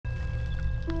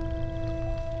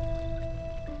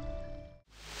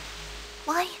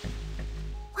Why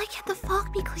can't the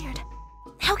fog be cleared?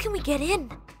 How can we get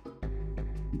in?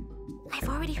 I've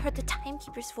already heard the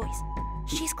Timekeeper's voice.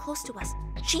 She's close to us.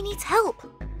 She needs help.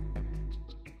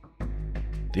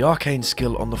 The arcane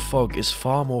skill on the fog is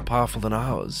far more powerful than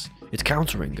ours. It's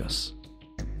countering us.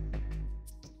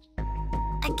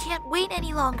 I can't wait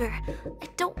any longer. I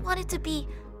don't want it to be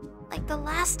like the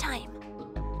last time.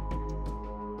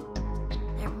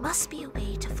 There must be a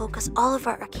way to focus all of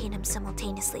our arcanum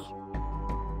simultaneously.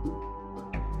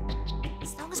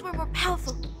 As long as we're more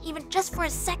powerful, even just for a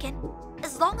second,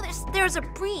 as long as there's a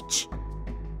breach.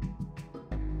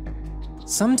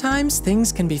 Sometimes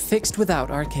things can be fixed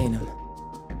without arcanum.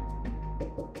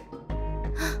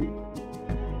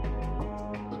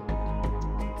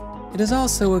 It is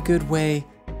also a good way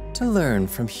to learn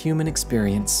from human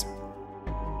experience.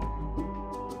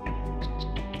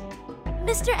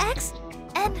 Mr. X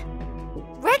and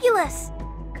Regulus!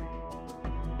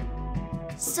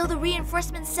 So the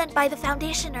reinforcements sent by the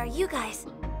Foundation are you guys.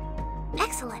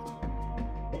 Excellent.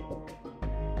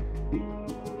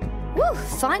 Woo,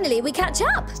 finally we catch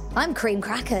up. I'm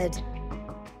cream-crackered.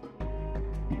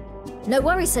 No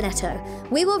worries, Sonetto.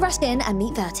 We will rush in and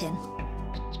meet Vertin.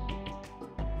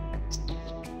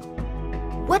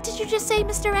 What did you just say,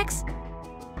 Mr. X?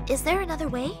 Is there another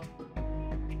way?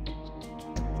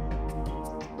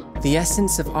 The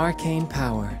essence of arcane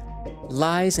power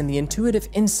lies in the intuitive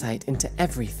insight into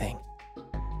everything.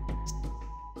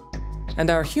 And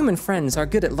our human friends are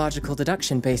good at logical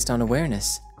deduction based on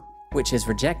awareness, which is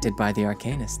rejected by the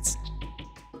arcanists.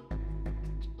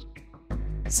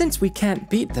 Since we can't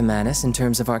beat the Manus in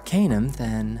terms of arcanum,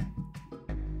 then...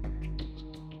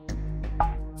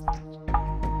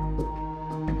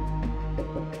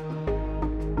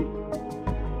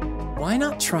 why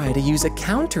not try to use a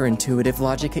counterintuitive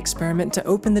logic experiment to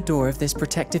open the door of this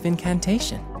protective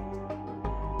incantation?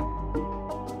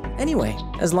 Anyway,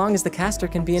 as long as the caster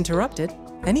can be interrupted,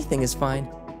 anything is fine.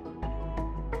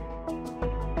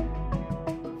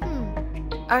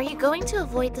 Are you going to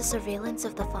avoid the surveillance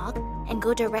of the fog and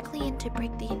go directly in to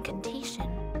break the incantation?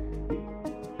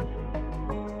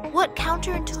 What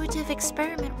counterintuitive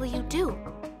experiment will you do?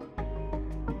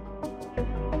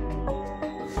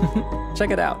 Check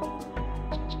it out.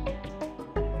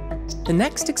 The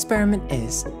next experiment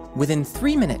is, within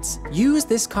 3 minutes, use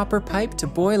this copper pipe to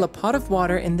boil a pot of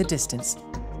water in the distance.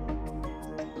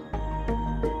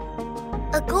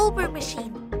 A Goldberg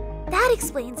machine. That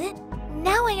explains it.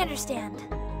 Now I understand.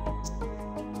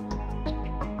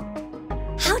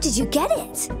 How did you get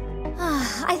it?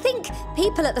 I think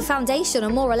people at the Foundation are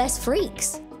more or less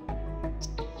freaks.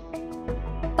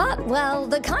 But, well,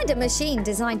 the kind of machine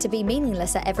designed to be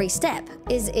meaningless at every step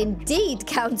is indeed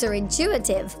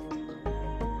counterintuitive.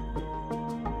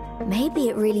 Maybe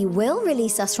it really will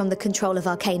release us from the control of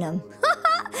arcanum.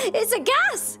 It's a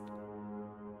gas!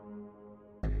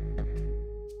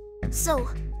 So,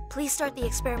 please start the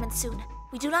experiment soon.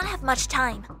 We do not have much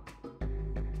time.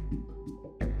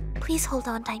 Please hold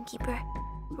on, Timekeeper.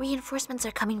 Reinforcements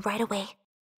are coming right away.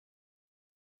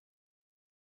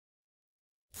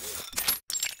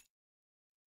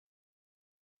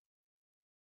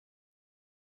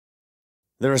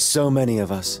 There are so many of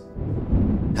us.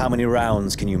 How many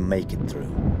rounds can you make it through?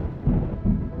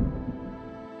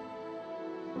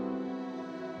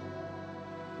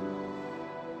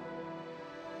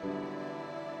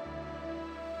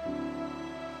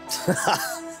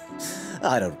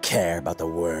 I don't care about the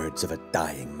words of a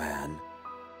dying man.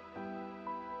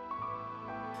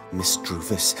 Miss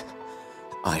Druvis,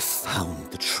 I found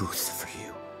the truth for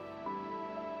you.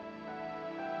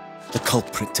 The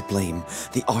culprit to blame,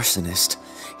 the arsonist,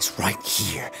 is right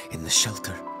here in the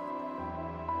shelter.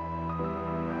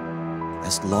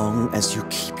 As long as you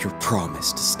keep your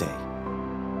promise to stay.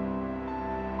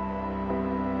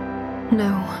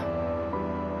 No.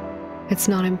 It's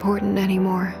not important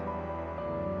anymore.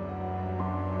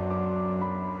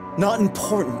 Not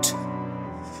important.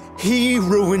 He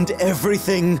ruined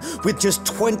everything with just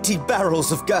 20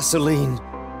 barrels of gasoline.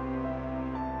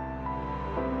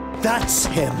 That's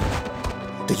him.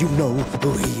 Do you know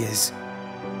who he is?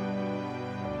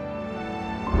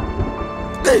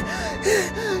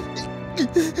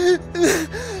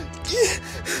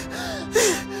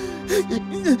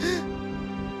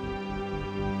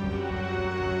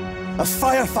 A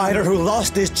firefighter who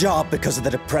lost his job because of the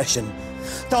Depression.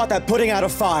 Thought that putting out a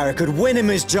fire could win him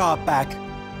his job back.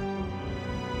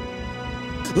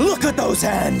 Look at those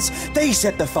hands! They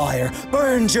set the fire,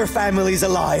 burned your families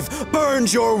alive,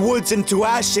 burned your woods into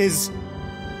ashes.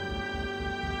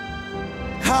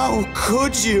 How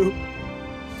could you?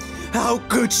 How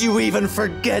could you even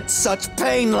forget such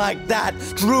pain like that,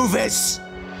 Druvis?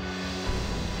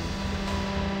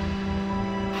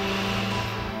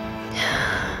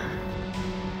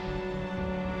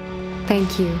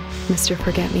 Thank you, Mr.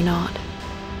 Forget-Me-Not,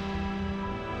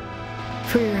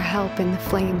 for your help in the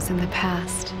flames in the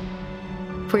past,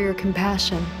 for your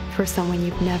compassion for someone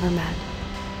you've never met.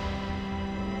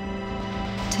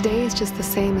 Today is just the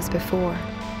same as before.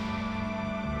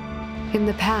 In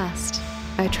the past,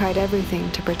 I tried everything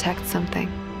to protect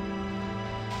something.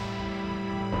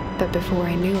 But before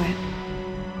I knew it,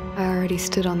 I already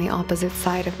stood on the opposite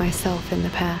side of myself in the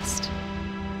past.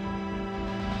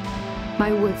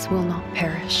 My woods will not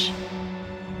perish.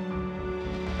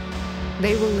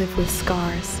 They will live with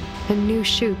scars and new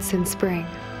shoots in spring.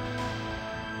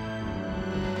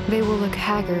 They will look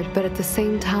haggard, but at the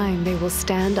same time, they will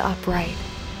stand upright.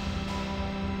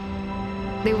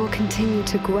 They will continue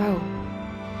to grow,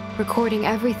 recording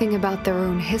everything about their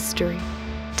own history,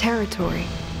 territory,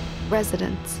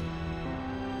 residents,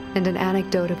 and an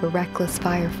anecdote of a reckless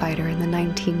firefighter in the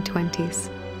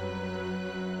 1920s.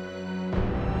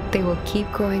 They will keep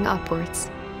growing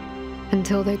upwards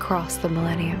until they cross the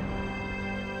millennium.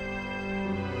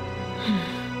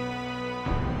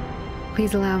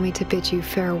 Please allow me to bid you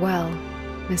farewell,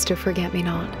 Mr.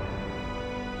 Forget-Me-Not.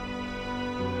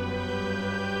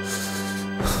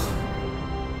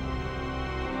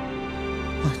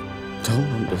 I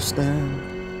don't understand.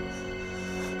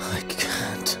 I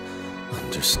can't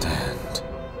understand.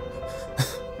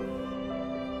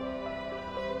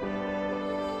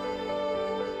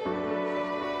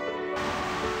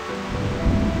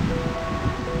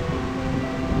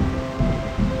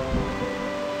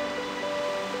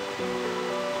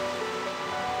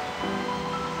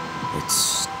 It's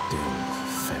still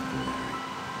February.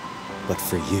 But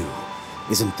for you,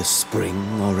 isn't the spring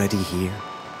already here?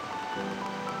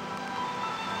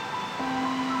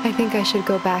 I think I should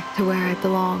go back to where I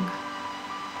belong.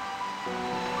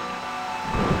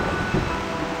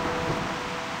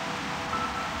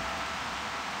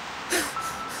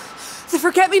 The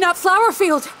Forget-Me-Not flower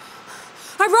field!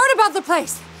 I wrote about the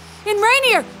place! In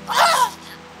Rainier! Ah!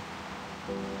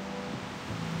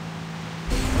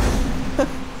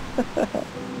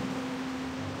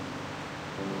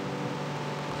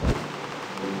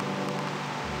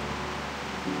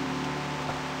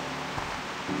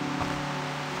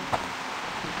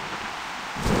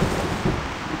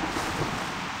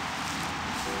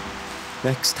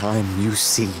 Next time you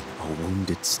see a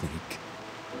wounded snake,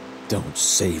 don't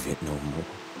save it no more.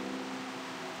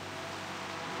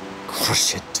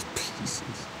 Crush it to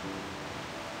pieces.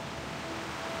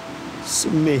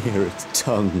 Smear its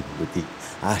tongue with the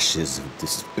ashes of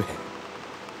despair.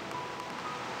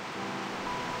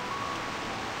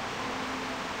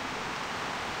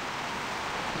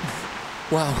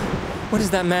 Wow, what is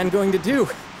that man going to do?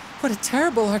 What a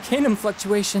terrible arcanum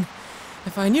fluctuation.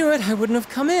 If I knew it, I wouldn't have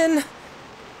come in.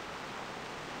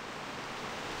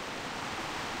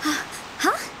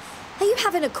 Huh? Are you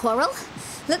having a quarrel?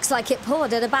 Looks like it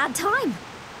poured at a bad time.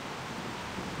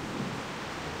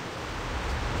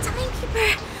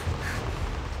 Timekeeper!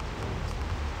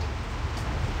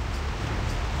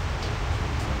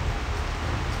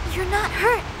 You're not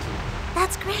hurt.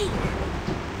 That's great.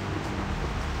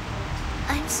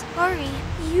 I'm sorry.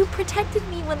 You protected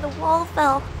me when the wall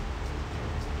fell.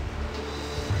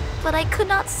 But I could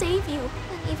not save you,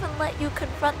 and even let you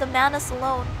confront the Manus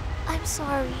alone. I'm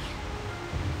sorry.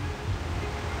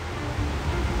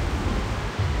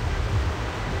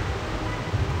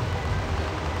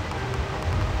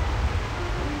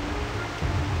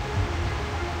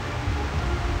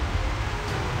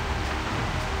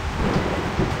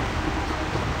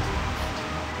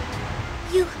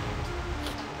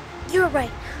 You're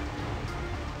right.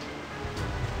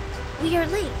 We are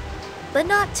late, but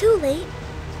not too late.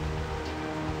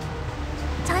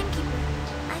 Timekeeper,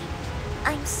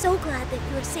 I'm so glad that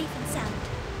you are safe and sound.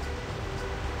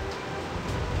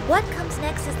 What comes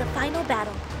next is the final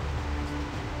battle.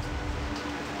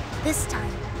 This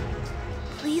time,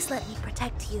 please let me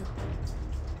protect you.